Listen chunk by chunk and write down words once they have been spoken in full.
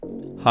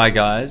Hi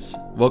guys,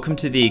 welcome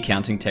to the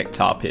Accounting Tech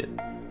Tar Pit,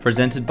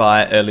 presented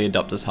by Early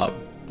Adopters Hub,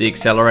 the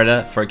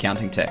accelerator for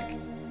accounting tech.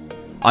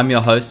 I'm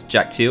your host,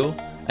 Jack Teal,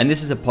 and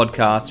this is a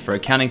podcast for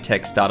accounting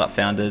tech startup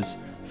founders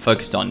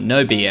focused on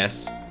no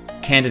BS,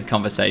 candid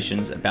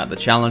conversations about the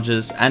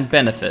challenges and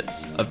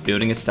benefits of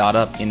building a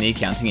startup in the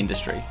accounting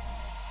industry.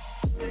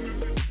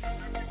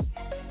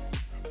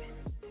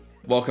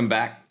 Welcome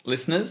back,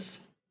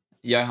 listeners.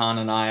 Johan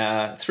and I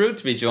are thrilled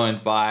to be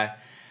joined by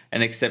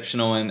an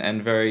exceptional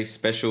and very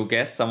special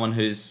guest, someone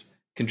who's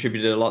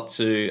contributed a lot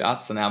to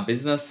us and our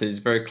business, who's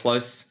very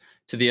close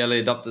to the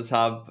Early Adopters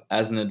Hub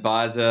as an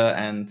advisor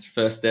and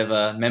first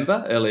ever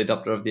member, early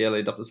adopter of the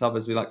Early Adopters Hub,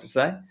 as we like to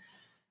say.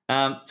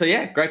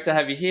 Great to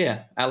have you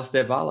here,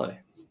 Alastair Barlow.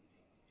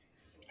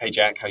 Hey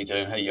Jack, how you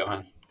doing? Hey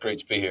Johan, great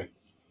to be here.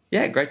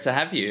 Yeah, great to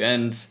have you.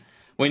 And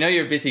we know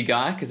you're a busy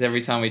guy because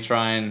every time we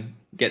try and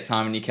get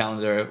time in your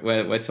calendar,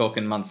 we're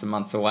talking months and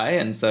months away.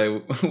 And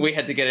so we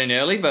had to get in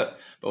early, but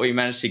we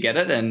managed to get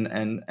it.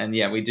 And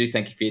yeah, we do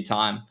thank you for your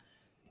time.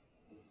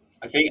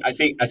 I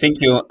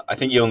think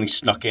you only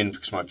snuck in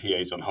because my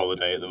PA's on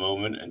holiday at the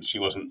moment, and she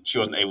wasn't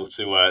able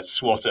to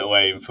swat it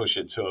away and push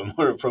it to a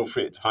more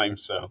appropriate time.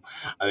 So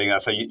I think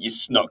that's how you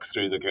snuck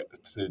through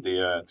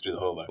the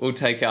hole there. We'll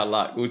take our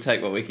luck. We'll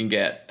take what we can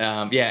get.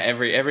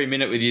 Every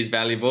minute with you is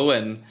valuable.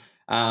 And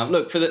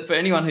look, for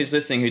anyone who's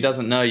listening who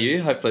doesn't know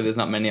you, hopefully there's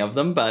not many of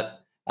them,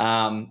 but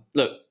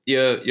look,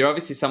 you're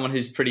obviously someone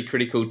who's pretty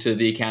critical to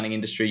the accounting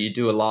industry. You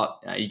do a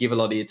lot. You give a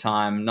lot of your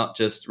time, not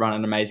just run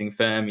an amazing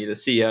firm. You're the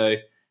CEO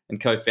and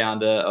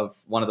co-founder of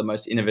one of the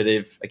most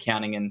innovative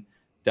accounting and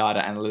data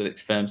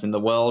analytics firms in the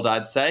world,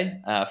 I'd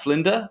say,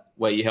 Flinder,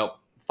 where you help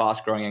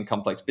fast-growing and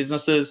complex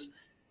businesses.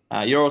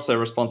 You're also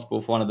responsible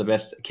for one of the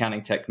best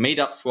accounting tech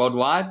meetups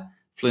worldwide.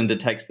 Flinder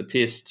Takes the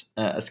Piss,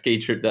 a ski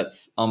trip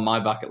that's on my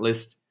bucket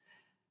list.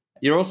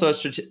 You're also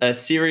a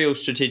serial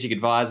strategic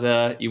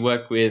advisor. You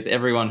work with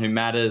Everyone Who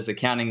Matters,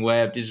 Accounting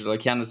Web, Digital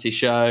Accountancy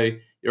Show.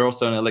 You're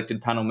also an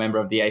elected panel member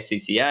of the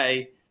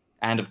ACCA.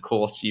 And of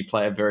course, you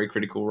play a very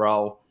critical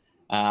role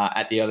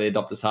at the Early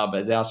Adopters Hub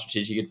as our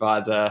strategic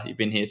advisor. You've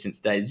been here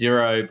since day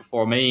zero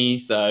before me.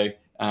 So,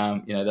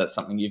 that's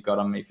something you've got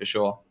on me for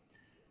sure.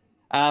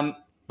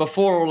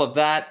 Before all of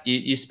that,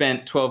 you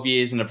spent 12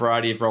 years in a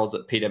variety of roles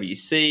at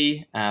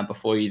PwC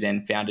before you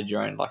then founded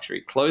your own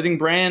luxury clothing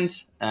brand.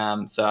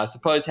 So I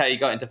suppose how you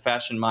got into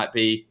fashion might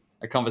be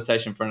a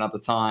conversation for another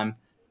time.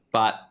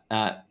 But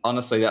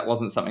honestly, that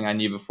wasn't something I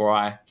knew before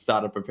I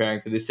started preparing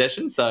for this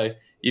session. So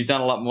you've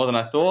done a lot more than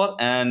I thought.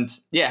 And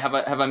yeah,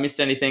 have I missed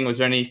anything? Was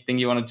there anything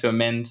you wanted to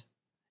amend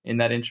in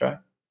that intro?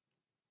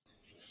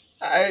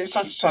 It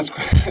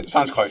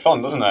sounds quite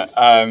fun, doesn't it?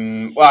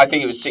 Well, I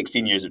think it was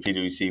 16 years at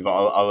PwC, but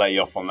I'll let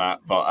you off on that.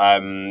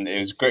 But it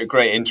was a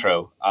great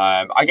intro.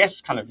 I guess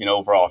kind of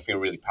overall, I feel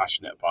really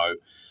passionate about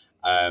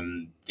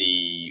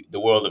the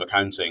world of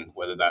accounting,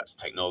 whether that's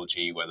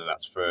technology, whether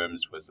that's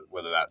firms,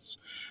 whether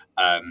that's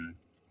on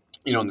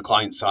the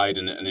client side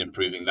and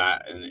improving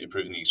that and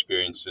improving the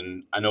experience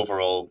and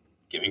overall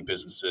giving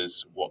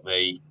businesses what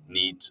they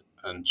need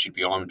and should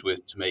be armed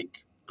with to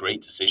make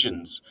great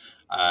decisions,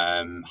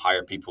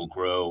 hire people,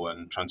 grow,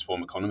 and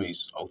transform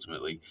economies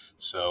ultimately.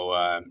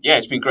 So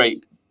it's been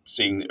great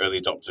seeing the Early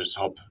Adopters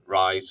Hub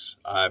rise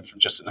from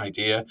just an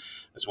idea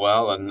as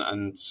well,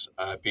 and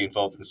be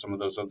involved in some of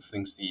those other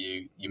things that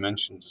you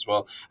mentioned as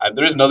well.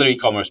 There is another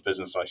e-commerce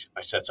business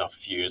I set up a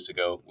few years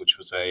ago, which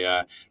was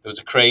there was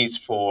a craze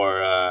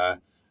for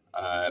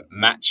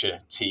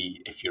matcha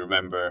tea, if you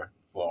remember.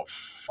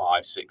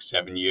 5, 6,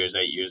 7 years,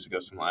 8 years ago,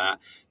 something like that.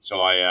 So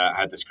I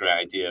had this great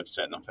idea of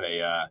setting up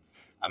a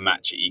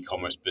matcha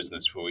e-commerce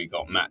business where we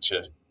got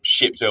matcha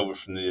shipped over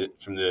from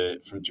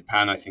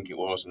Japan, I think it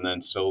was, and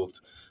then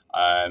sold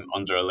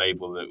under a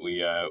label that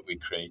we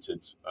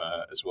created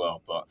as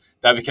well. But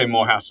that became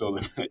more hassle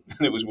than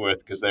it was worth,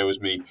 because there was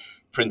me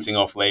printing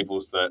off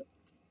labels that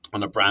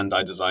on a brand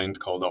I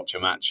designed called Ocha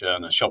Matcha,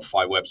 and a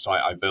Shopify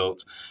website I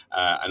built,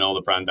 and all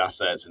the brand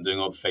assets, and doing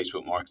all the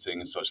Facebook marketing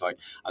and such like,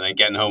 and then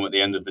getting home at the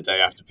end of the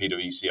day after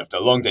PwC, after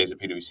long days at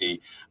PwC,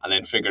 and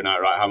then figuring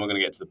out, right, how am I going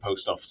to get to the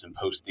post office and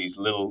post these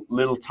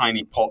little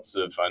tiny pots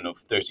of,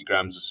 30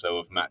 grams or so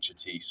of matcha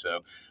tea.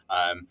 So,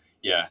 I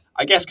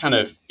guess kind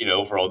of,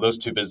 overall, those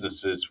two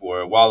businesses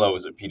were, while I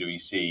was at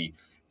PwC,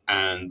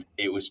 and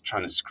it was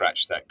trying to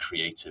scratch that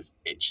creative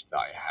itch that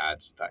I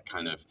had, that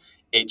kind of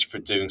itch for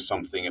doing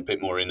something a bit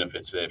more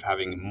innovative,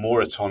 having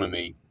more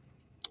autonomy,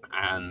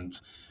 and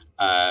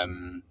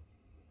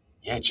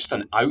just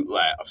an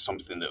outlet of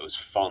something that was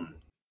fun.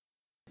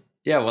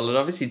 Yeah, well, it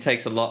obviously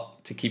takes a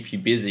lot to keep you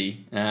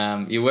busy.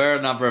 You wear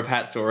a number of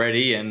hats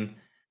already, and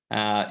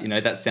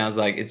that sounds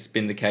like it's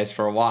been the case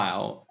for a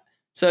while.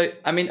 So,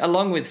 I mean,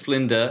 along with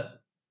Flinder,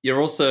 you're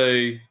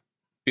also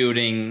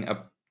building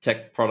a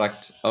tech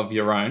product of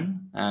your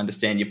own. I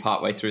understand you're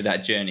partway through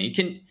that journey.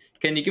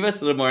 Can you give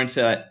us a little more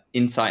insight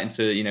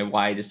into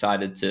why you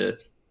decided to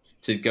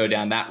go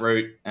down that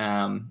route?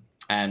 And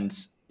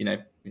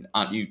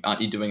aren't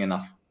you doing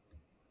enough?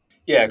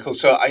 Yeah, cool.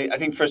 So I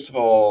think first of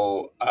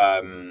all,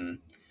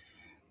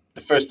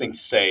 the first thing to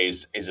say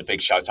is a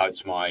big shout out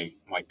to my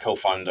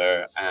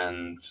co-founder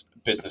and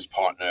business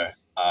partner,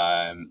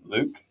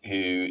 Luke,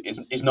 who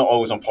is not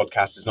always on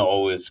podcasts, is not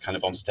always kind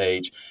of on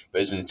stage,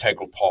 but is an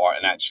integral part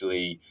and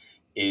actually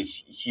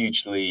is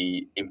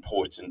hugely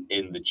important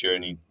in the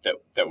journey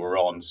that we're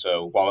on.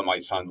 So while it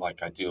might sound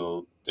like I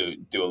do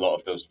a lot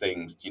of those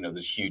things,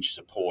 there's huge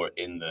support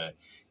in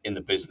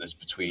the business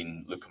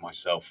between Luke and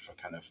myself for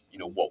kind of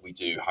what we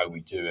do, how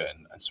we do it,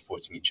 and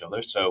supporting each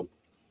other. So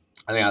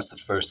I think that's the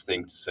first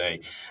thing to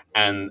say,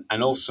 and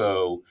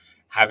also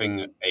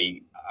having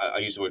I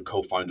use the word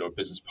co-founder or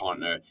business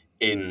partner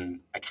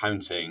in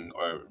accounting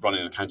or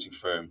running an accounting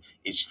firm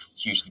is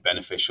hugely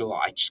beneficial.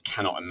 I just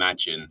cannot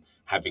imagine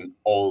having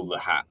all the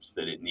hats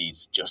that it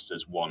needs just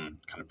as one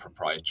kind of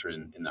proprietor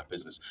in that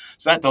business.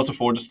 So that does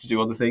afford us to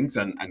do other things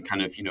and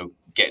kind of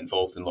get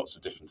involved in lots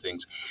of different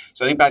things.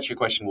 So I think back to your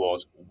question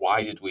was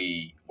why did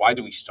we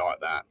start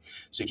that?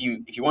 So if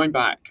you wind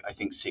back, I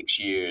think 6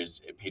 years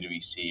at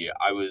PwC,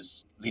 I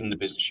was leading the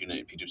business unit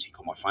at PwC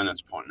called my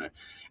finance partner,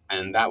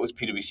 and that was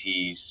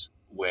PwC's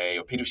way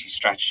or PwC's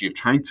strategy of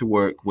trying to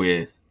work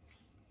with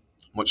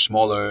much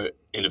smaller,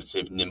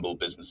 innovative, nimble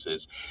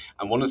businesses.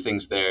 And one of the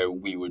things there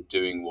we were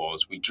doing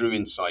was we drew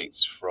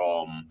insights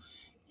from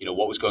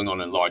what was going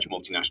on in large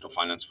multinational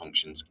finance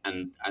functions,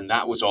 and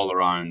that was all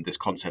around this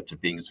concept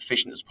of being as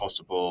efficient as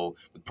possible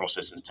with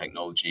process and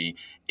technology.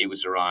 It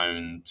was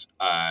around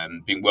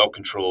being well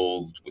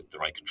controlled with the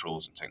right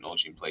controls and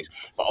technology in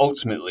place, but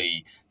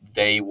ultimately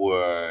they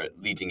were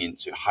leading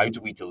into how do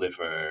we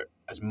deliver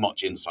as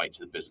much insight to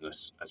the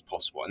business as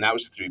possible, and that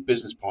was through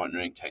business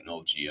partnering,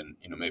 technology, and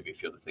maybe a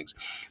few other things.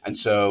 And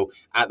so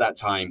at that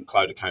time,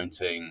 cloud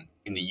accounting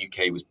in the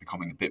UK was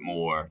becoming a bit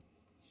more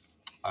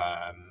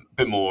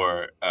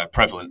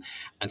prevalent.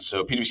 And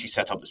so PwC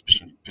set up this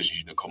position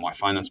called My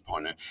Finance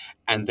Partner,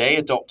 and they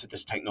adopted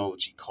this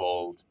technology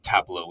called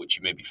Tableau, which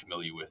you may be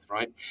familiar with,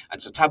 right?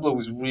 And so Tableau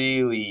was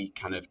really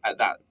kind of at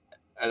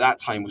that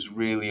time was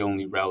really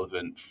only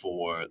relevant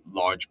for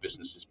large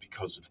businesses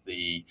because of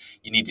you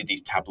needed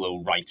these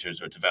Tableau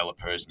writers or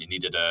developers, and you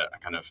needed a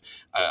kind of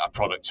a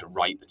product to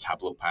write the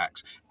Tableau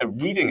packs. And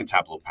reading a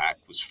Tableau pack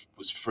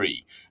was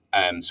free.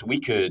 So we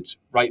could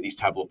write these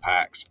Tableau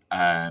packs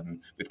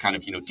with kind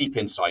of deep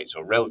insights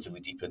or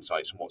relatively deep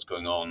insights on what's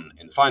going on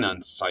in the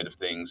finance side of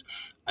things,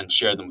 and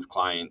share them with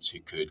clients who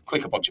could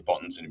click a bunch of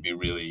buttons and it'd be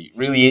really,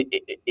 really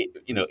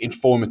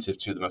informative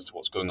to them as to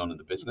what's going on in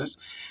the business.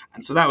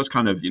 And so that was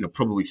kind of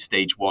probably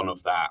stage one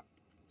of that.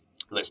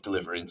 Let's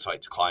deliver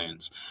insight to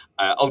clients.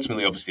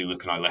 Ultimately, obviously,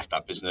 Luke and I left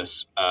that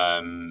business.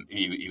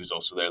 He was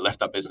also there. Left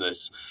that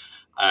business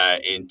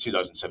in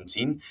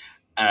 2017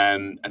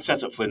 and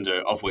set up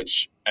Flinder, of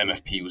which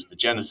MFP was the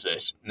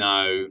genesis.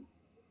 Now,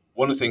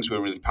 one of the things we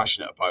were really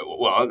passionate about,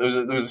 well, there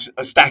was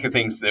a stack of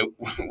things that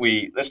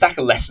a stack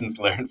of lessons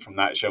learned from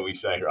that, shall we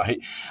say, right?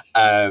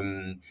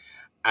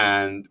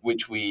 And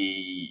which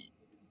we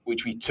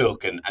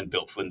took and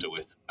built Flinder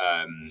with.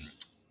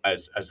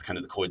 As kind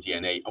of the core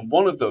DNA. And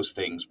one of those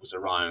things was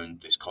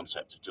around this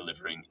concept of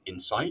delivering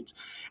insight.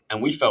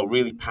 And we felt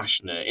really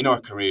passionate in our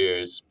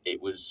careers. We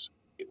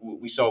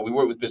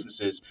worked with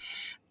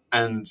businesses,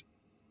 and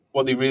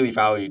what they really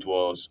valued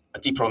was a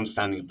deeper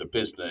understanding of the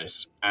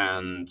business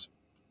and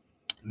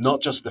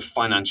not just the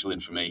financial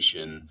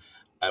information.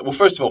 Well,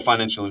 first of all,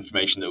 financial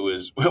information that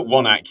was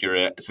one,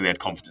 accurate, so they had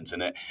confidence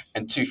in it,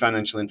 and two,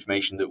 financial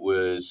information that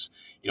was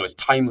as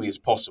timely as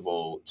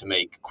possible to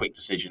make quick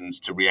decisions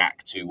to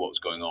react to what's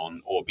going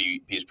on or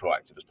be as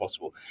proactive as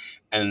possible.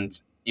 And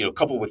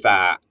coupled with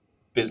that,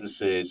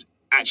 businesses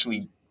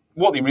actually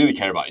what they really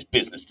care about is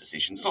business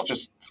decisions, not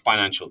just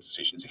financial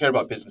decisions. They care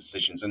about business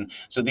decisions, and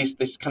so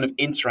this kind of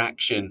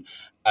interaction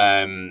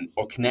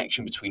or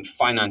connection between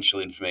financial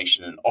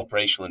information and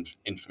operational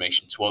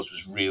information to us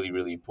was really,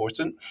 really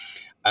important.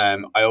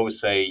 I always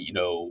say,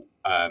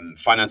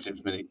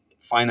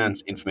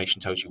 finance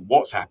information tells you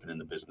what's happened in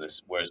the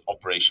business, whereas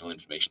operational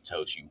information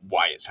tells you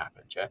why it's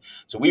happened. Yeah.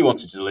 So we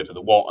wanted to deliver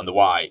the what and the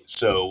why,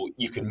 so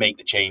you can make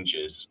the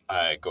changes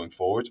going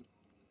forward.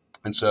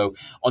 And so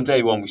on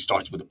day one, we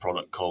started with a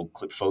product called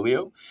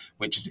Clipfolio,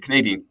 which is a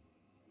Canadian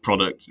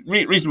product,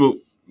 reasonable,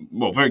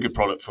 well, very good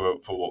product for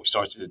what we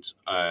started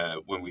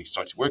when we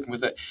started working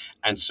with it.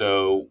 And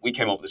so we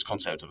came up with this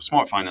concept of a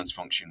smart finance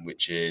function,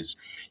 which is,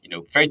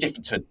 very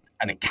different to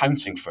an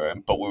accounting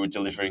firm, but we were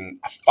delivering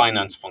a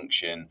finance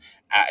function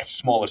at a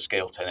smaller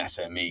scale to an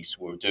SME. So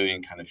we were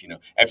doing kind of,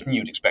 everything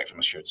you'd expect from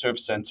a shared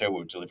service center. We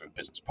were delivering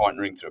business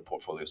partnering through a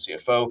portfolio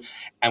CFO,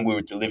 and we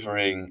were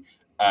delivering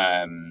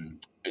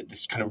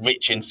this kind of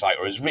rich insight,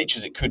 or as rich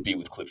as it could be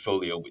with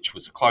Clipfolio, which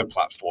was a cloud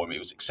platform. It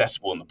was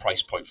accessible in the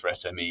price point for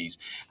SMEs,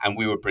 and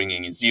we were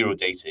bringing in zero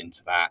data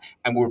into that,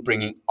 and we were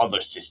bringing other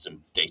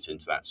system data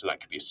into that. So that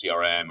could be a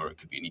CRM, or it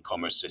could be an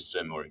e-commerce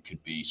system, or it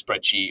could be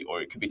spreadsheet,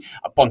 or it could be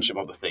a bunch of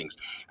other things.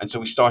 And so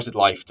we started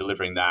life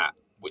delivering that,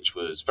 which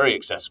was very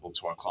accessible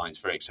to our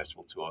clients, very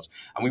accessible to us,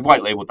 and we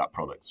white labeled that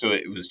product. So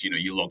it was,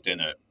 you logged in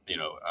a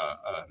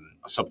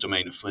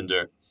subdomain of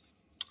Flinder,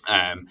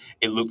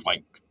 It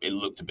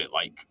looked a bit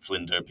like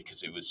Flinder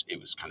because it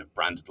was kind of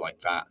branded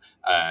like that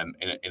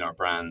in our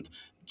brand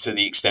to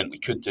the extent we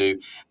could do,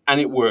 and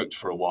it worked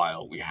for a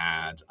while. We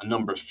had a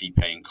number of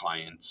fee-paying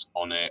clients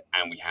on it,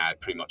 and we had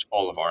pretty much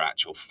all of our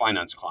actual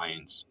finance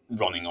clients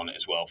running on it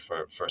as well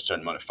for a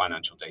certain amount of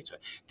financial data.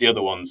 The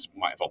other ones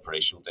might have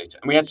operational data,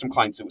 and we had some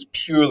clients that was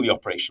purely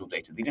operational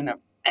data. They didn't have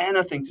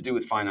anything to do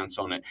with finance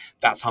on it.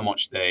 That's how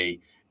much they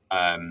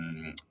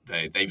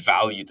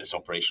valued this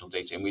operational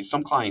data. And we had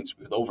some clients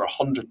with over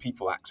 100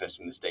 people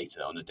accessing this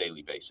data on a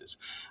daily basis,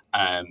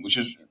 which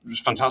was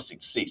fantastic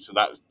to see. So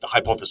that the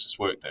hypothesis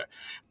worked there.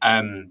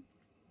 Um,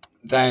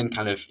 then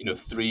kind of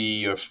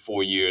 3 or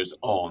 4 years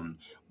on,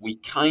 we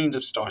kind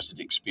of started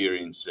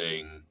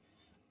experiencing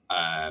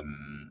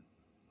um,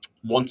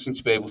 wanting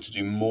to be able to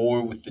do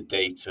more with the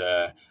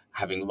data,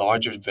 having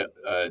larger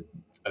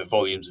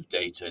volumes of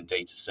data and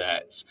data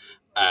sets,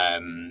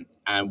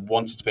 and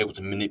wanted to be able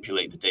to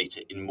manipulate the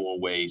data in more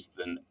ways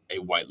than a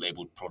white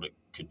labeled product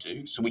could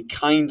do. So we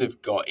kind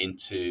of got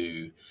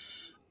into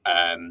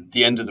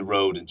the end of the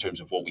road in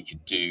terms of what we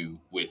could do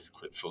with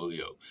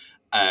Clipfolio.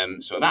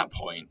 So at that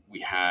point,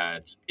 we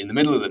had in the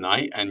middle of the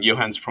night, and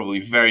Johan's probably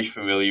very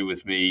familiar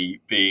with me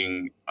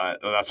being.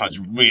 That sounds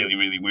really,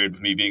 really weird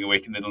with me being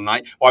awake in the middle of the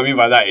night. What I mean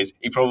by that is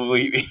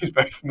he's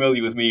very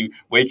familiar with me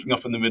waking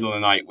up in the middle of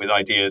the night with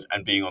ideas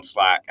and being on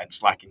Slack and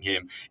slacking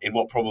him in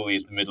what probably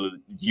is the middle of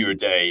your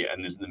day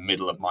and is the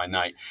middle of my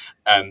night.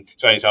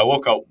 So I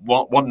woke up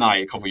one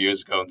night a couple of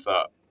years ago and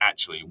thought,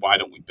 actually, why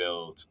don't we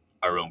build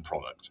our own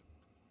product?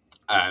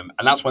 And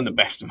that's when the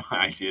best of my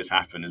ideas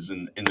happen, is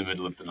in the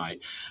middle of the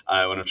night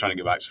when I'm trying to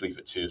go back to sleep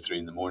at 2 or 3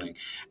 in the morning.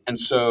 And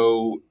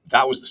so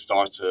that was the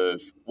start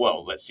of,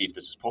 well, let's see if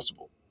this is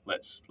possible.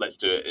 Let's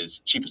do it as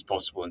cheap as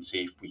possible and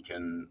see if we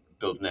can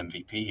build an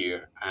MVP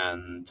here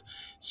and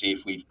see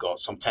if we've got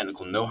some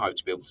technical know-how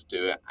to be able to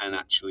do it, and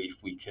actually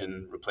if we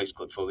can replace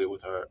Clipfolio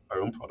with our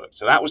own product.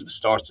 So that was the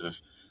start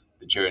of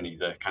the journey,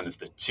 the kind of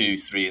the 2,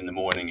 3 in the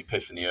morning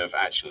epiphany of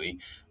actually,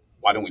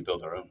 why don't we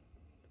build our own?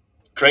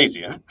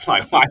 Crazy, huh?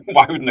 Like,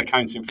 why would an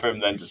accounting firm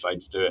then decide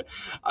to do it?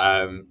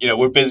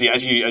 We're busy,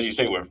 as you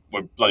say,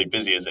 we're bloody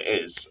busy as it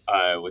is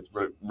with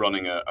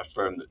running a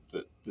firm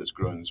that's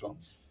growing as well.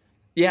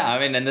 Yeah, I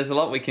mean, and there's a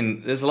lot we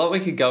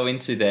could go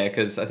into there,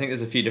 because I think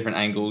there's a few different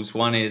angles.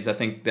 One is, I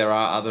think there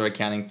are other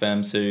accounting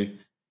firms who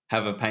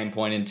have a pain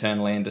point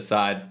internally and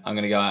decide, I'm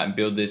going to go out and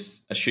build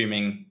this,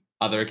 assuming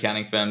other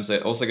accounting firms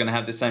are also going to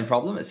have the same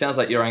problem. It sounds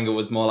like your angle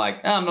was more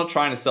like, I'm not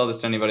trying to sell this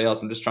to anybody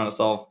else. I'm just trying to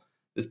solve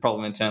this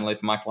problem internally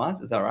for my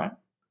clients. Is that right?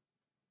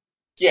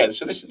 Yeah,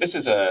 so this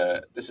is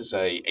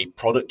a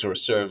product or a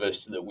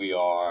service that we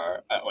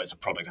are. Well, it's a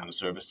product and a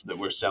service that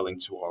we're selling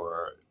to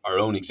our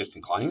own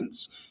existing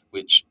clients,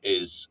 which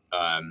is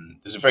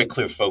there's a very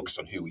clear focus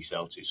on who we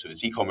sell to. So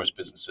it's e-commerce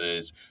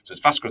businesses, so it's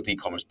fast growth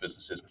e-commerce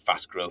businesses and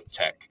fast growth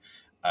tech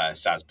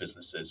SaaS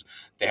businesses.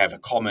 They have a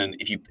common.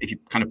 If you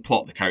kind of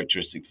plot the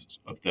characteristics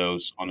of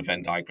those on a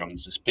Venn diagram,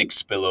 there's this big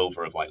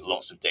spillover of like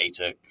lots of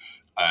data,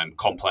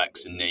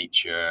 complex in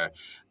nature,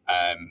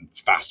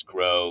 fast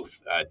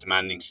growth,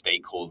 demanding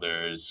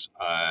stakeholders,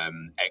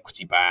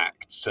 equity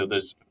backed. So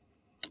there's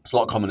a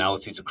lot of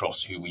commonalities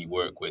across who we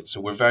work with. So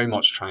we're very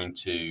much trying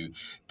to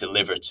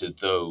deliver to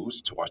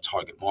those, to our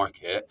target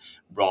market,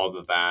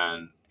 rather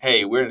than,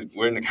 hey, we're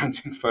an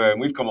accounting firm,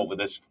 we've come up with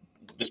this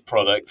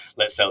product,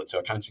 let's sell it to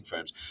accounting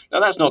firms.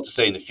 Now, that's not to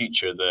say in the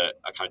future that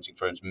accounting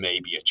firms may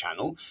be a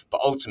channel, but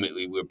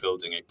ultimately we're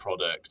building a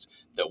product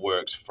that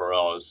works for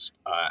us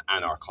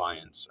and our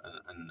clients,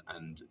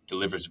 and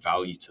delivers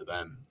value to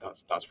them.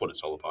 That's what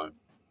it's all about.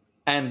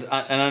 And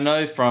I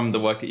know from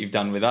the work that you've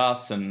done with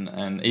us,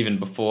 and even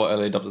before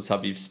Early Adopters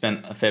Hub, you've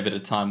spent a fair bit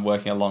of time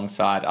working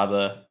alongside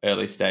other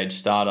early stage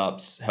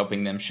startups,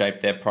 helping them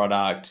shape their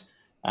product,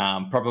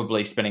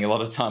 probably spending a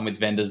lot of time with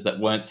vendors that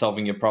weren't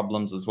solving your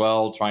problems as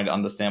well, trying to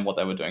understand what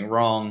they were doing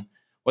wrong.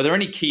 Were there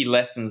any key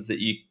lessons that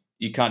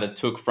you kind of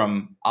took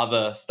from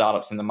other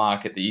startups in the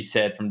market that you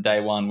said from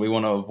day one, we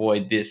want to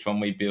avoid this when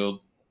we build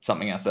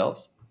something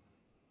ourselves?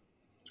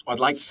 I'd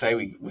like to say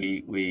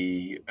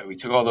we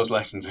took all those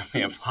lessons and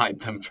we applied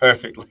them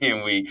perfectly,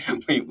 and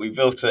we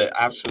built it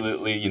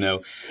absolutely,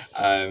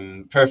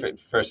 perfect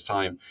first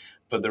time.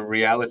 But the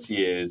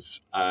reality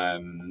is, I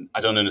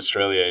don't know in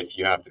Australia if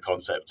you have the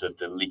concept of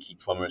the leaky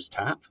plumber's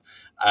tap.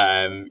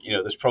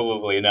 There's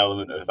probably an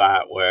element of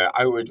that where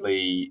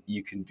outwardly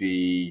you can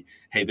be,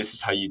 hey, this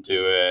is how you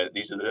do it.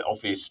 These are the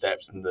obvious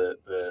steps and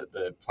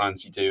the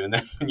plans you do. And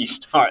then when you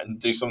start and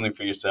do something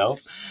for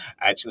yourself,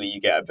 actually you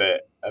get a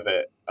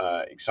bit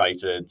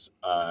excited,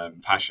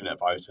 passionate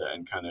about it,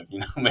 and kind of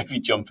maybe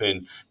jump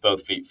in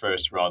both feet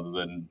first rather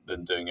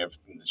than doing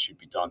everything that should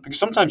be done. Because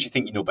sometimes you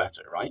think you know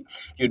better, right?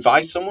 You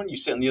advise someone, you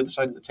sit on the other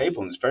side of the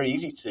table, and it's very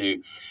easy to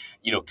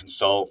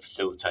consult,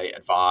 facilitate,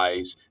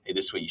 advise. Hey,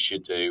 this is what you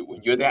should do.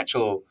 When you're the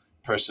actual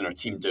person or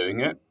team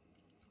doing it,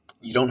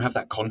 you don't have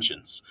that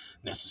conscience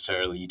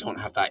necessarily. You don't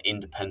have that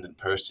independent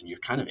person. You're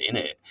kind of in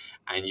it,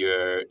 and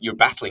you're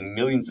battling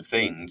millions of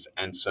things.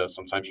 And so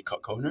sometimes you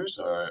cut corners,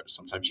 or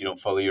sometimes you don't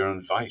follow your own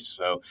advice.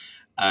 So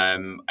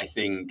I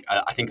think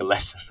a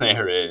lesson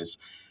there is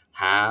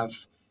have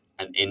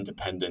an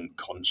independent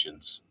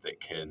conscience that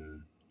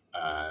can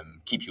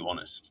keep you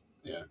honest.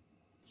 Yeah.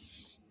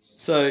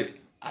 So,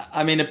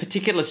 I mean, a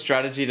particular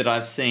strategy that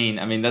I've seen.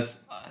 I mean,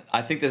 that's.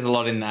 I think there's a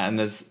lot in that, and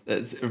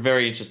it's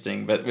very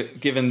interesting.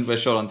 But given we're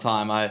short on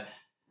time, I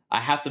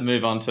have to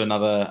move on to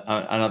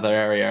another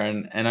area,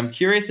 and I'm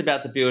curious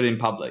about the build in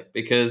public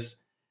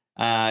because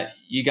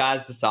you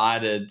guys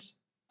decided,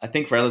 I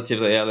think,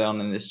 relatively early on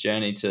in this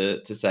journey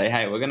to say,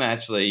 hey, we're going to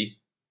actually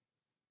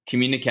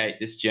communicate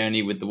this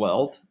journey with the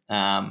world.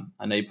 I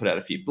know you put out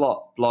a few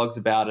blogs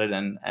about it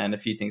and a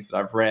few things that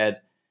I've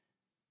read.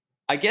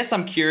 I guess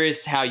I'm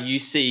curious how you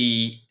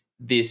see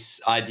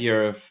this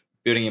idea of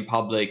building in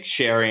public,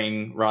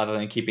 sharing rather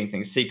than keeping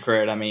things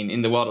secret. I mean,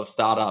 in the world of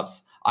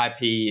startups,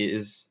 IP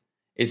is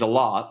a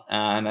lot,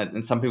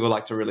 and some people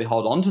like to really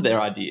hold on to their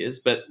ideas.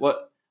 But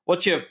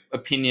what's your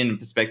opinion and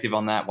perspective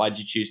on that? Why did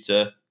you choose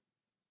to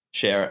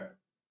share it?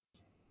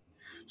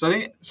 So I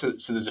think so.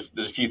 So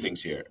there's a few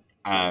things here.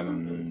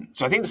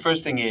 So I think the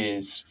first thing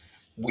is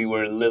we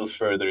were a little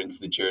further into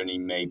the journey,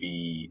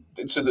 maybe.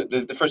 So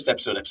the first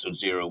episode, episode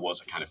zero,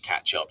 was a kind of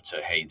catch up to,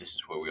 hey, this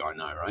is where we are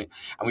now, right?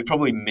 And we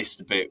probably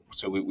missed a bit.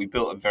 So we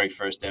built a very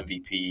first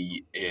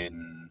MVP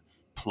in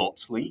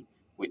Plotly,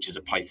 which is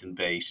a Python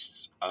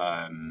based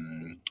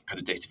kind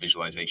of data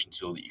visualization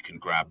tool that you can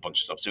grab a bunch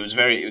of stuff. So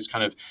it was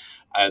kind of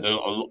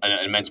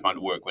an immense amount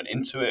of work went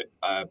into it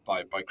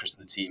by Chris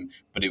and the team,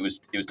 but it was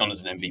done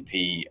as an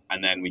MVP,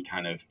 and then we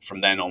kind of from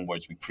then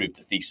onwards we proved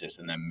the thesis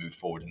and then moved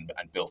forward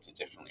and built it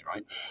differently,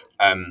 right?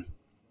 Um,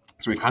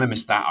 so we've kind of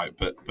missed that out,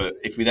 but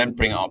if we then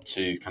bring it up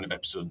to kind of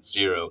episode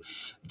zero,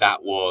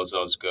 that was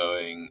us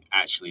going,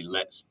 actually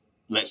let's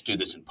do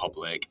this in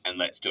public and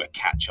let's do a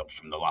catch up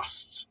from the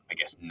last, I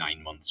guess,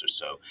 9 months or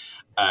so.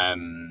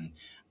 Um,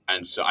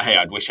 and so, hey,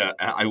 I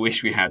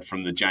wish we had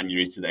from the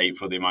January to the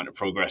April the amount of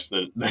progress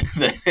that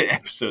the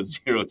episode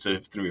 0 to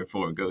 3 or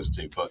 4 goes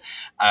to. But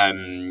I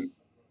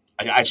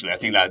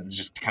think that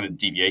just kind of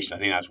deviation. I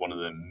think that's one of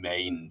the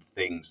main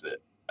things that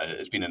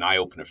has been an eye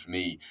opener for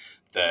me.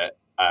 That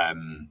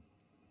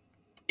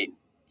it,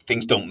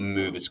 things don't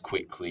move as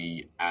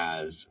quickly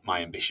as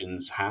my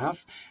ambitions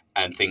have,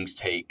 and things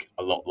take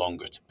a lot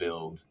longer to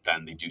build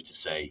than they do to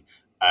say.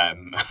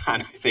 And I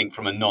think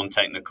from a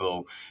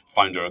non-technical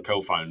founder or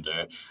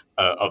co-founder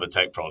of a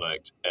tech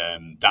product,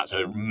 that's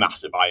a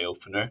massive eye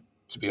opener,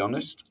 to be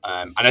honest.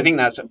 And I think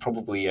that's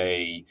probably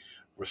a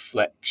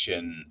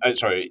reflection.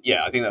 Sorry,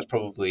 yeah, I think that's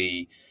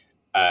probably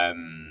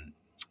um,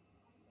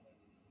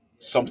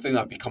 something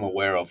I've become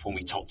aware of when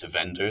we talk to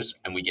vendors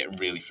and we get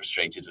really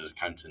frustrated as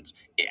accountants.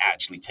 It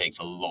actually takes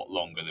a lot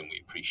longer than we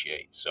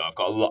appreciate. So I've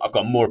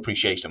got more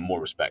appreciation and more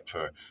respect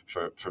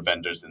for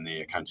vendors in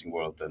the accounting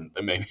world than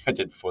maybe I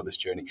did before this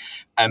journey.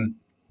 Um,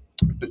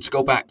 but to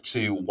go back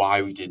to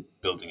why we did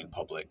building in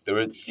public, there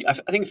are I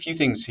think a few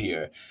things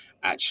here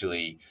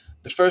actually.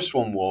 The first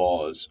one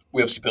was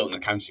we obviously built an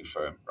accounting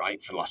firm,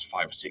 right, for the last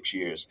 5 or 6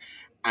 years,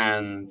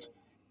 and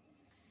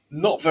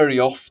not very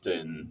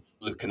often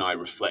Luke and I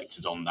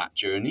reflected on that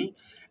journey.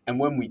 And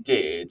when we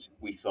did,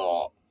 we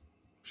thought,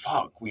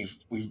 fuck,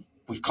 we've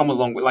come a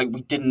long way. Like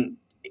we've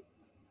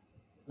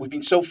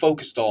been so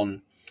focused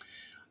on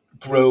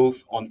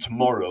growth, on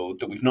tomorrow,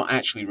 that we've not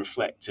actually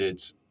reflected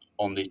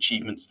on the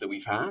achievements that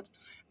we've had.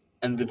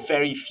 And the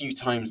very few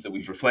times that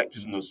we've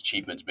reflected on those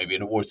achievements, maybe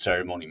an award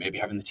ceremony, maybe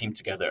having the team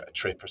together at a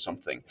trip or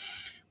something,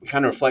 we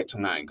kind of reflect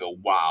on that and go,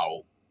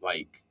 wow,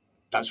 like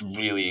that's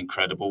really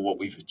incredible what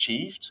we've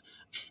achieved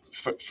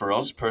for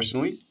us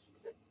personally.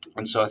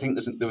 And so I think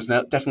there was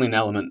definitely an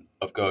element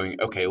of going,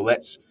 okay, well,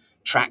 let's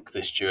track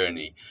this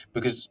journey,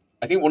 because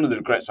I think one of the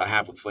regrets I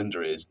have with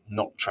Flinder is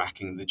not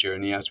tracking the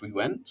journey as we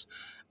went.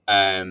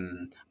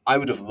 I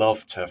would have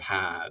loved to have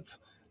had,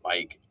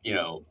 like,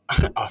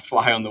 a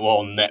fly on the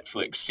wall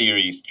Netflix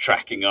series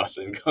tracking us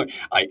and going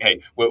like,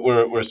 hey,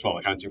 we're a small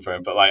accounting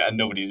firm, but like, and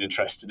nobody's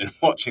interested in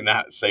watching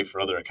that, save for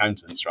other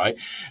accountants, right?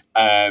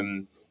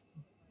 Um,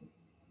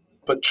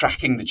 but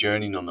tracking the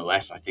journey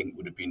nonetheless, I think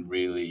would have been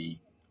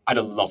really. I'd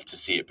have loved to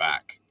see it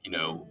back,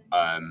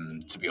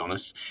 to be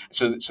honest.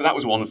 So that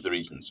was one of the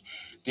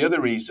reasons. The other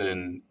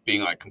reason,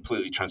 being like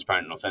completely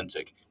transparent and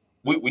authentic,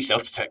 we sell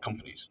to tech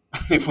companies.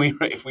 If we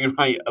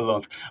write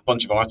a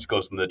bunch of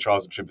articles on the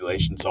trials and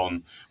tribulations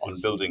on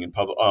building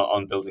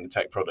on building a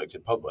tech product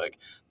in public,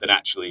 then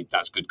actually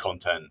that's good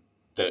content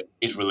that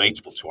is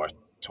relatable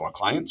to our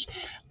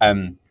clients.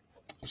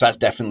 So that's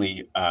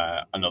definitely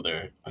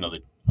another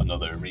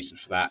reason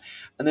for that.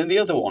 And then the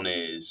other one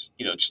is,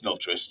 just an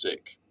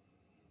altruistic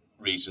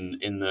reason,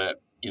 in that,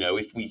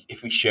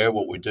 if we share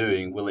what we're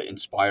doing, will it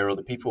inspire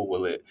other people?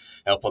 Will it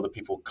help other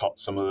people cut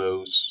some of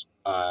those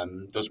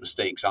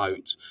mistakes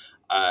out?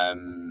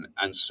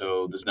 And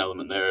so there's an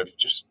element there of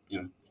just,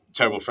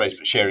 terrible phrase,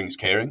 but sharing is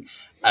caring.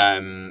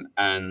 And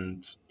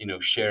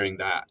sharing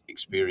that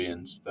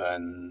experience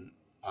then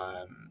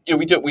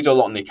We do a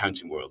lot in the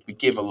accounting world. We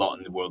give a lot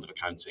in the world of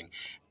accounting,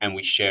 and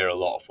we share a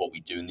lot of what we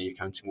do in the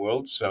accounting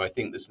world. So I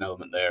think there's an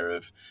element there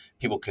of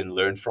people can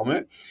learn from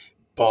it.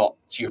 But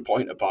to your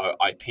point about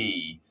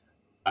IP,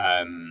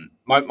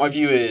 my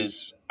view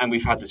is, and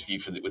we've had this view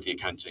with the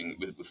accounting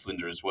with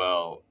Flinder as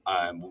well.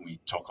 When we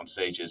talk on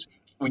stages,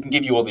 we can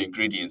give you all the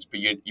ingredients, but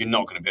you're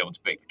not going to be able to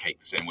bake the cake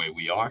the same way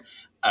we are,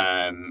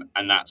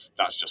 and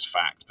that's just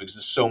fact because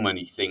there's so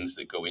many things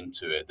that go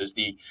into it. There's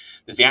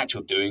the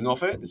actual doing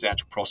of it, there's the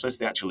actual process,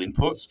 the actual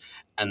inputs,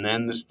 and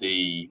then there's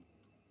the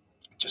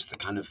just the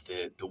kind of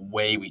the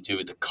way we do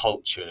it, the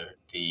culture,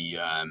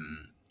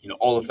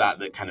 all of that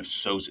that kind of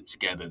sews it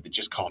together that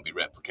just can't be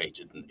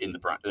replicated in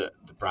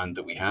the brand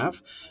that we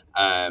have.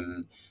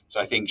 So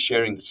I think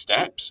sharing the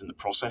steps and the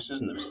processes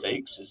and the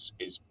mistakes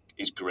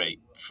is great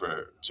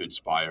for to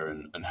inspire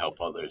and help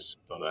others,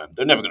 but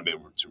they're never going to be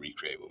able to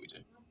recreate what we do.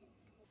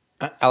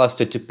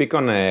 Alastair, to pick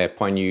on a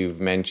point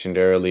you've mentioned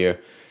earlier,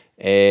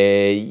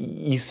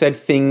 you said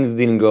things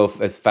didn't go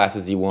as fast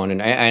as you want,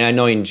 and I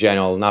know in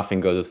general nothing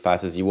goes as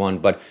fast as you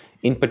want, but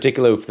in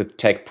particular with the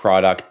tech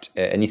product,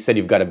 and you said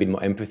you've got a bit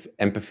more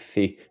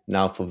empathy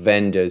now for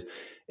vendors.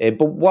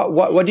 But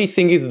what do you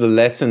think is the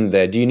lesson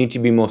there? Do you need to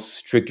be more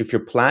strict with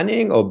your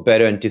planning, or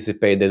better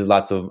anticipate there's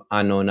lots of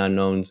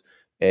unknowns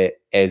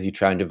as you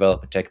try and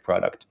develop a tech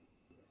product?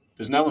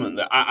 There's an element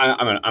that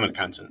I'm an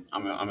accountant.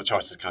 I'm a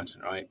chartered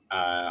accountant, right?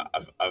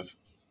 I've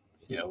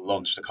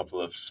launched a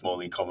couple of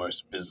small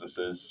e-commerce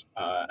businesses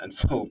and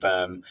sold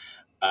them.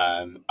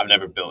 I've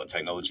never built a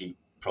technology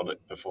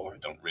product before.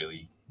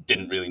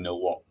 Didn't really know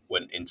what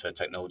went into a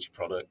technology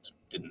product.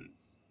 Didn't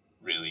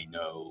really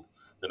know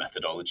the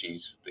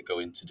methodologies that go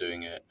into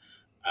doing it.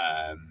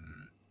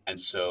 And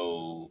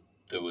so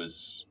there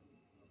was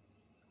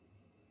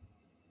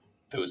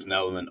there was an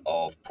element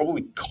of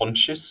probably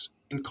conscious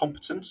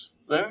incompetence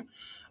there.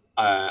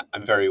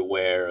 I'm very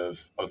aware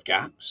of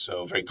gaps,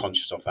 so very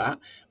conscious of that.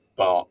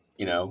 But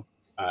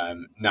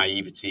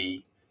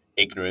naivety,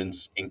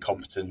 ignorance,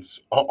 incompetence,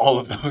 all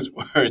of those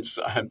words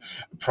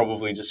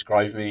probably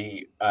describe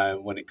me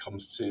when it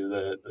comes to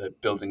the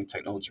building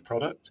technology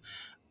product.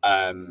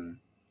 Um,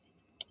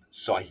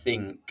 so I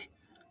think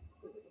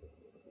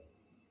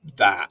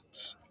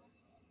that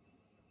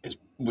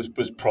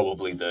was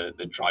probably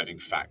the driving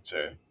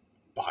factor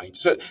behind.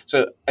 So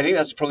I think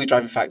that's probably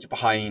driving factor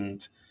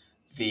behind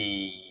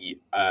the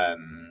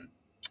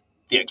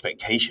the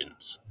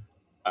expectations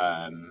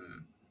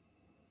um,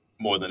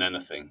 more than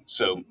anything.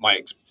 So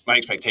my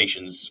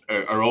expectations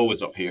are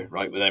always up here,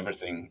 right, with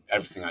everything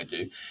I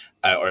do,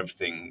 or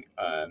everything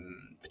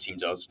the team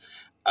does.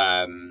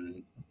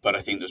 But I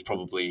think there's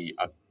probably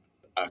a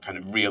kind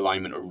of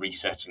realignment or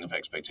resetting of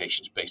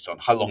expectations based on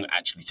how long it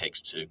actually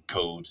takes to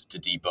code, to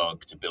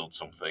debug, to build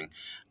something.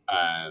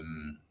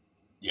 Um,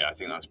 yeah, I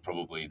think that's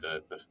probably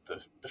the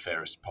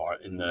fairest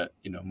part in the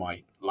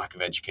my lack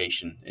of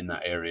education in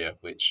that area,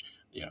 which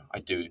I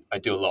do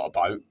a lot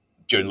about.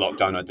 During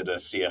lockdown, I did a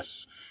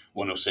CS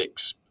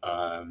 106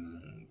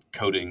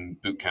 coding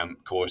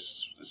bootcamp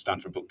course,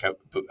 Stanford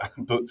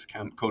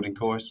bootcamp coding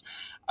course.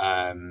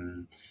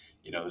 Um,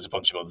 there's a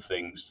bunch of other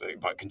things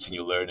about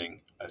continual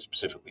learning,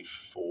 specifically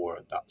for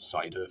that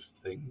side of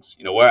things.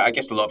 Where I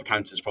guess a lot of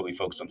accountants probably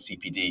focus on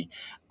CPD,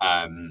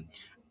 um,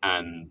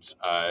 and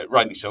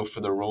rightly so for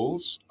their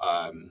roles.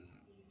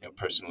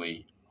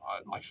 Personally,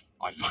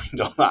 I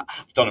find all that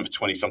I've done it for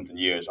 20 something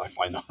years. I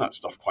find all that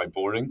stuff quite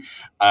boring.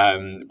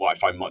 What I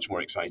find much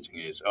more exciting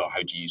is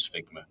how do you use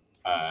Figma,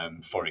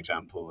 for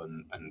example,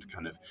 and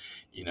kind of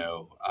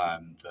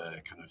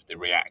the kind of the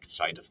React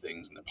side of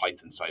things and the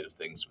Python side of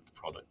things with the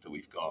product that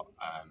we've got.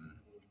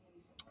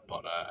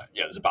 But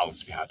yeah, there's a balance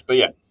to be had. But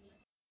yeah,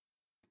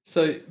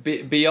 So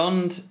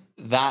beyond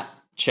that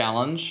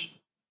challenge,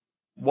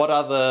 what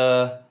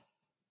other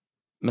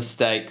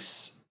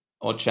mistakes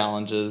or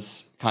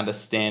challenges kind of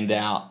stand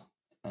out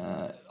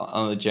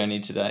on the journey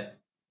today?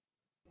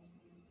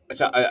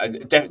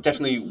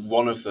 definitely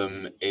one of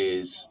them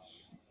is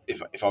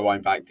if I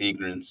wind back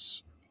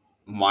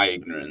my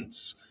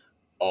ignorance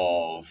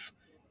of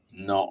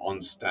not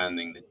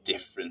understanding the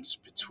difference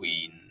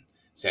between,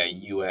 say,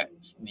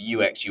 UX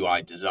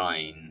UI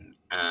design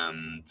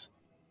and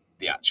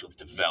the actual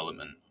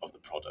development of the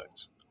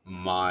product.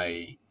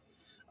 My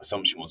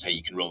assumption was, hey,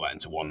 you can roll that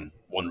into one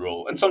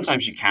role, and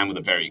sometimes you can with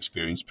a very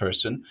experienced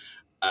person,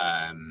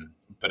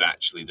 but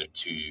actually they're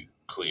two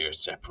clear,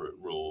 separate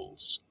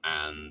roles,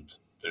 and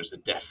there's a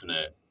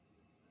definite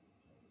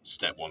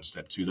step one,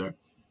 step two there.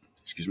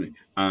 Excuse me.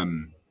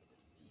 And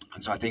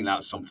so I think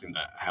that's something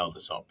that held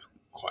us up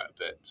quite a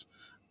bit.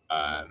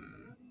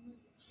 Um,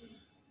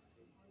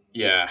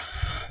 yeah,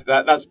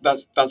 that's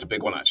a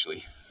big one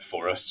actually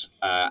for us.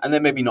 And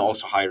then maybe not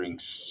also hiring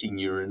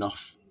senior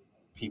enough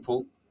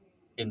people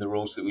in the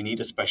roles that we need,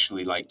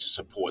 especially like to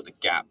support the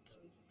gap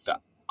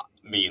that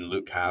me and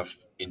Luke have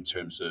in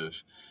terms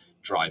of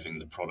driving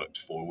the product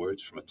forward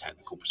from a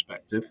technical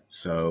perspective.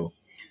 So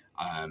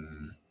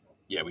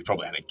yeah, we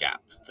probably had a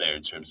gap there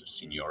in terms of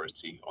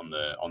seniority on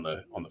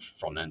the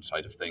front end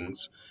side of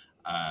things.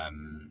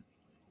 Um,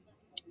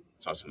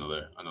 So that's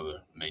another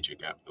major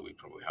gap that we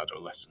probably had, or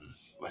lesson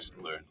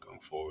learned going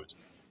forward.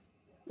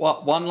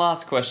 Well, one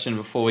last question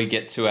before we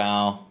get to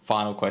our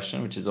final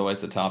question, which is always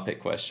the tar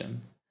pit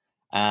question.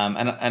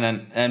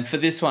 And for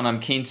this one, I'm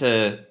keen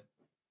to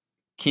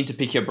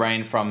pick your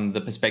brain from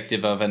the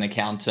perspective of an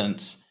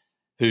accountant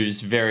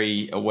who's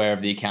very aware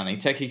of the accounting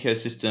tech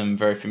ecosystem,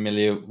 very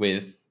familiar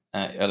with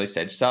early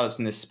stage startups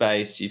in this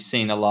space. You've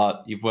seen a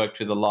lot, you've worked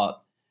with a lot.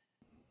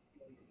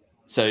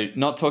 So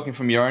not talking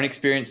from your own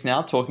experience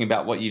now, talking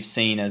about what you've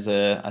seen as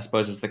I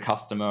suppose, as the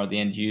customer or the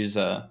end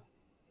user.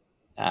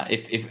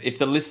 If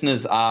the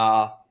listeners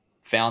are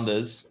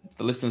founders, if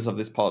the listeners of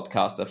this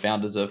podcast are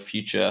founders of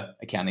future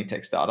accounting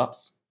tech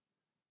startups,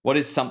 what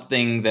is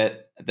something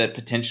that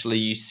potentially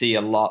you see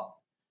a lot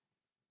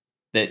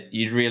that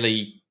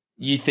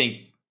you think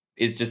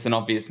is just an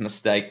obvious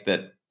mistake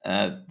that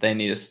they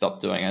need to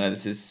stop doing? I know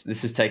this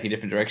is taking a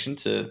different direction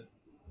to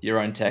your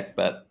own tech,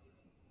 but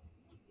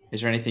is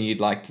there anything you'd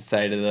like to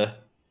say to the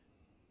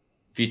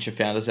future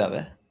founders out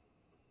there?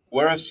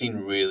 Where I've seen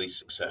really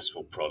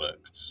successful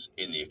products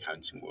in the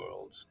accounting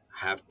world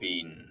have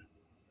been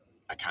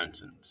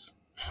accountants,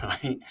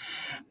 right?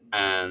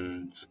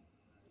 And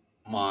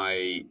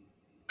my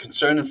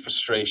concern and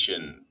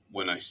frustration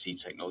when I see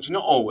technology,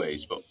 not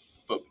always, but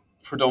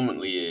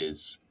predominantly,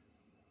 is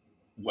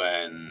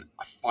when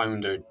a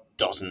founder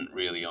doesn't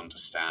really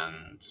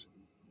understand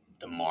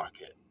the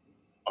market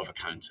of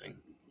accounting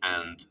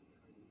and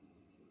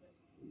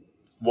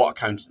what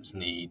accountants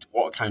need,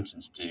 what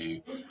accountants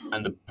do,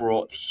 and the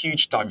broad,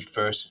 huge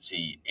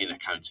diversity in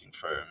accounting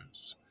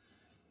firms.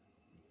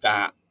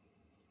 That,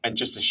 and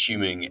just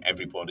assuming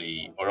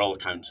everybody or all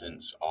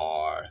accountants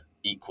are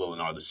equal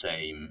and are the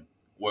same,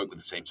 work with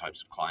the same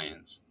types of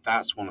clients.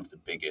 That's one of the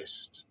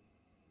biggest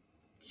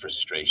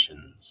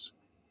frustrations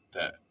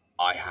that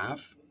I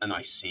have and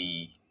I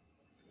see.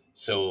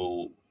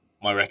 So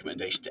my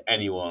recommendation to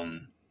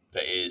anyone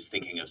that is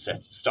thinking of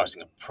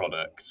starting a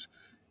product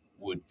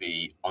would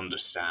be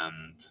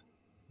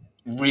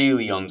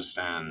really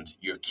understand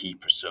your key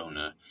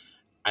persona.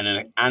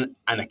 And an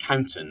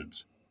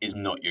accountant is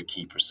not your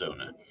key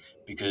persona,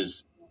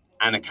 because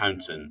an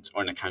accountant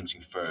or an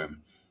accounting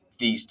firm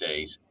these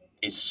days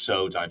is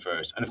so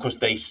diverse. And of course,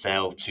 they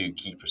sell to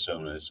key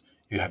personas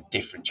who have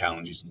different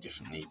challenges and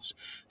different needs.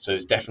 So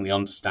it's definitely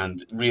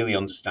really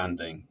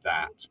understanding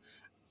that.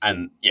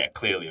 And yeah,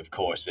 clearly, of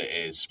course, it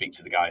is speak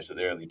to the guys at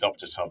the Early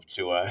Adopters Hub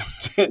to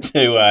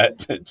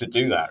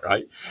do that,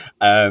 right?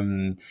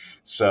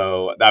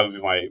 So that would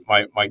be my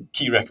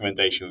key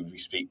recommendation. Would be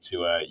speak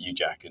to you,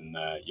 Jack, and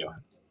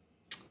Johan.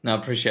 No, I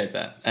appreciate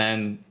that.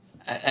 And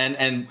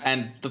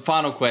the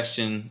final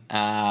question,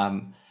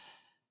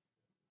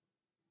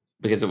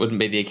 because it wouldn't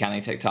be the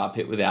accounting tech tar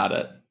pit without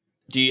it.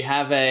 Do you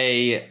have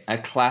a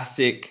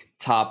classic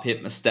tar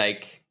pit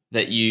mistake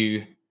that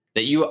you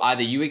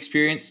either you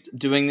experienced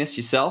doing this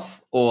yourself,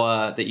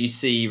 or that you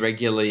see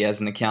regularly as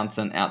an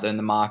accountant out there in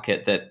the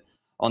market, that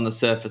on the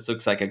surface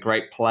looks like a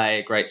great play,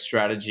 a great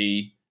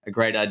strategy, a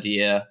great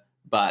idea,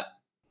 but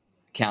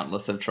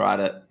countless have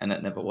tried it and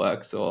it never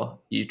works, or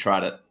you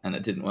tried it and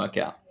it didn't work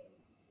out?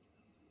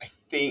 I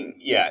think,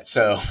 yeah.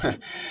 So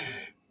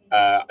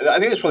I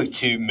think there's probably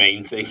two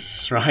main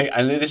things, right?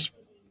 And this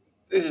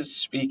is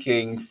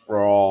speaking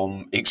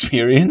from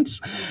experience,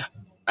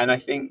 and I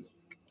think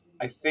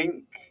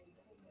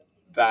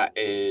that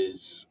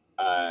is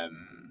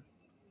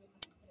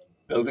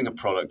building a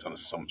product on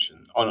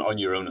on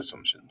your own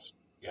assumptions,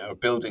 yeah, or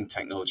building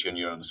technology on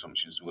your own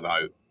assumptions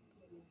without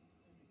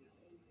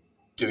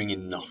doing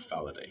enough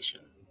validation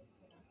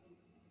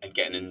and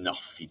getting enough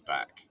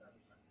feedback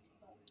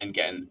and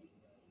getting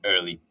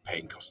early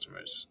paying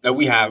customers. Now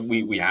we had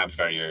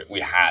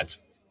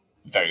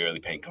very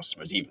early paying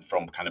customers, even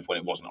from kind of when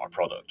it wasn't our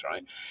product,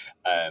 right?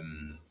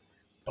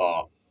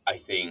 But I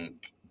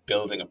think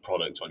building a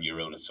product on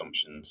your own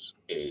assumptions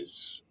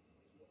is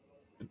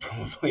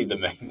probably the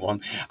main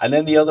one. And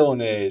then the other one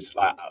is,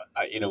 like,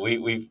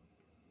 we've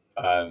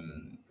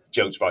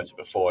joked about it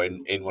before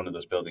in one of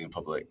those Building a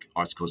Public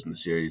articles in the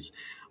series.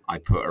 I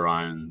put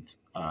around,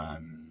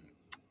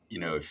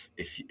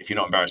 if you're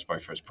not embarrassed by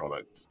your first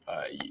product,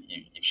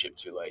 you've shipped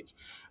too late.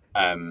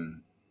 I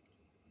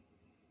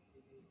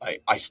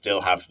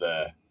still have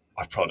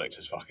our product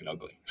is fucking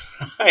ugly,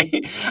 right?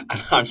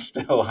 And I'm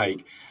still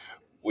like,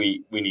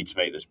 we need to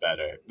make this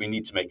better. We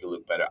need to make it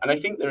look better. And I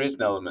think there is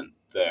an element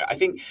there. I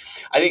think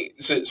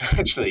so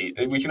actually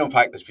we can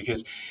unpack this,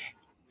 because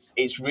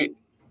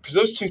because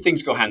those two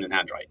things go hand in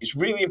hand, right? It's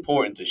really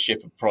important to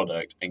ship a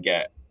product and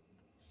get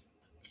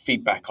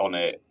feedback on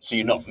it, so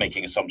you're not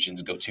making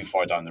assumptions and go too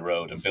far down the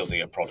road and building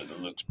a product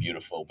that looks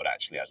beautiful but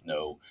actually has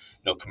no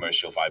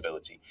commercial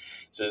viability.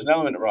 So there's an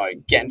element of,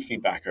 right, getting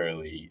feedback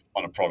early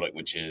on a product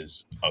which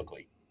is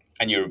ugly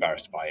and you're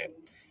embarrassed by it.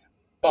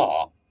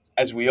 But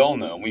as we all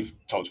know, and we've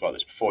talked about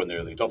this before in the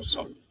Early Adopters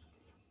Hub,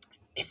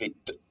 if it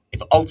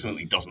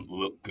ultimately doesn't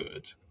look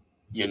good,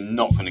 you're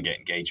not going to get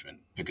engagement,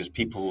 because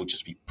people will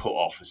just be put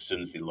off as soon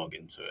as they log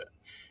into it.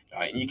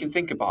 Right? And you can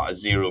think about a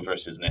Xero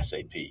versus an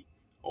SAP.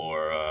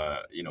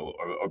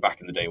 or back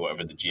in the day,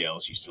 whatever the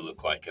GLs used to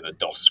look like, and a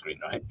DOS screen,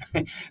 right?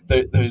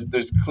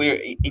 There's clear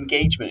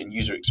engagement and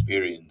user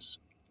experience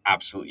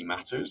absolutely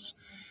matters.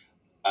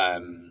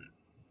 But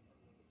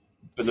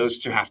those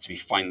two have to be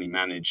finely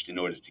managed in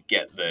order to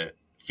get the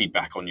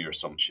feedback on your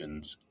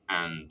assumptions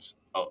and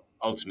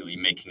ultimately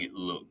making it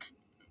look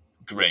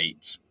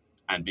great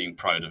and being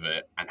proud of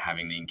it and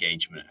having the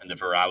engagement and the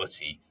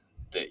virality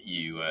that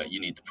you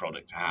need the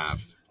product to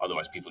have.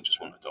 Otherwise, people just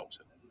won't adopt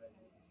it.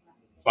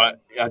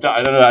 But I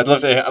don't know. I'd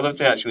love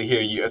to actually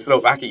hear you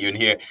throw back at you and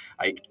hear,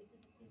 like,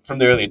 from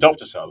the early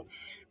adopter hub.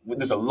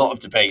 There's a lot of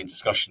debate and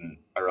discussion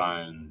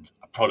around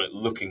a product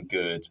looking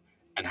good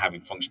and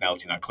having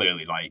functionality. Now,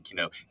 clearly, like,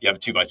 you have a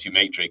 2x2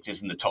 matrix,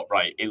 it's in the top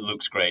right, it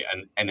looks great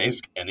and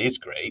is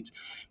great.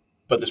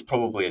 But there's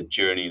probably a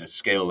journey and a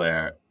scale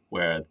there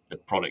where the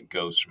product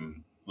goes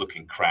from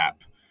looking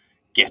crap,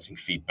 getting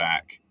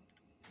feedback,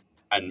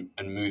 and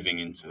moving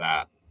into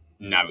that.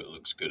 Now it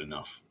looks good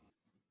enough.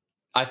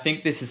 I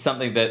think this is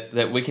something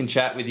that we can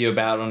chat with you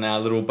about on our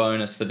little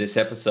bonus for this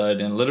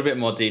episode in a little bit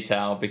more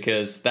detail,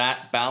 because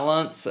that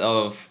balance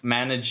of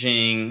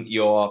managing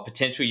your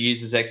potential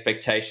users'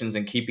 expectations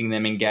and keeping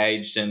them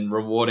engaged and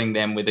rewarding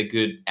them with a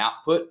good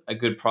output, a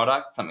good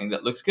product, something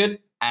that looks good,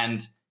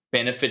 and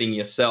benefiting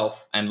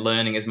yourself and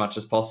learning as much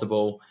as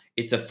possible.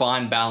 It's a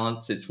fine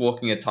balance. It's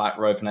walking a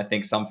tightrope. And I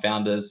think some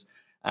founders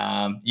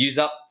use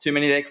up too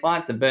many of their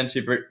clients and burn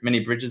too many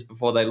bridges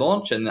before they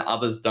launch, and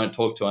others don't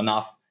talk to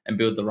enough and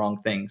build the wrong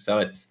thing. So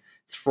it's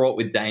fraught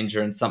with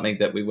danger and something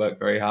that we work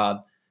very hard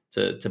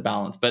to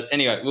balance. But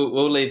anyway,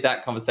 we'll leave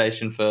that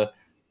conversation for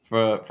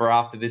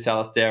after this,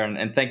 Alastair.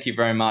 And thank you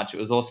very much. It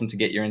was awesome to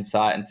get your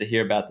insight and to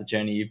hear about the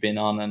journey you've been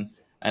on.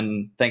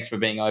 And thanks for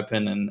being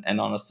open and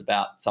honest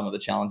about some of the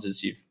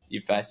challenges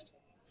you've faced.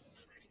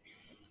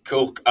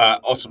 Cool.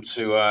 Awesome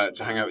to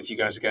hang out with you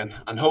guys again.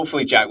 And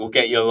hopefully, Jack, we'll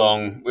get you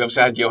along. We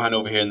obviously had Johan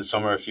over here in the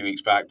summer a few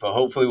weeks back, but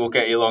hopefully we'll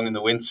get you along in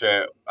the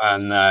winter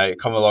and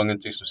come along and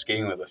do some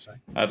skiing with us.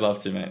 I'd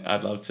love to, mate.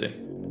 I'd love to.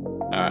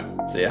 All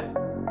right. See ya.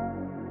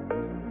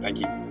 Thank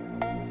you.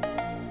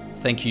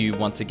 Thank you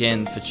once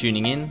again for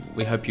tuning in.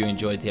 We hope you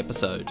enjoyed the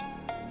episode.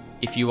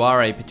 If you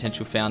are a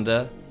potential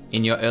founder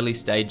in your early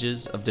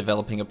stages of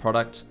developing a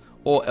product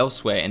or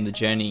elsewhere in the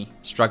journey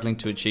struggling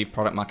to achieve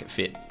product market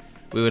fit,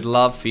 we would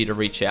love for you to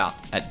reach out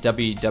at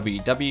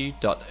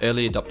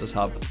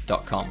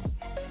www.earlyadoptershub.com.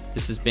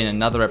 This has been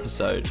another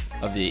episode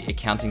of the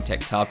Accounting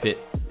Tech Tar Pit,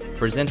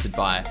 presented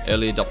by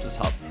Early Adopters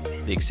Hub,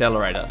 the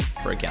accelerator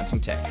for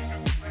accounting tech.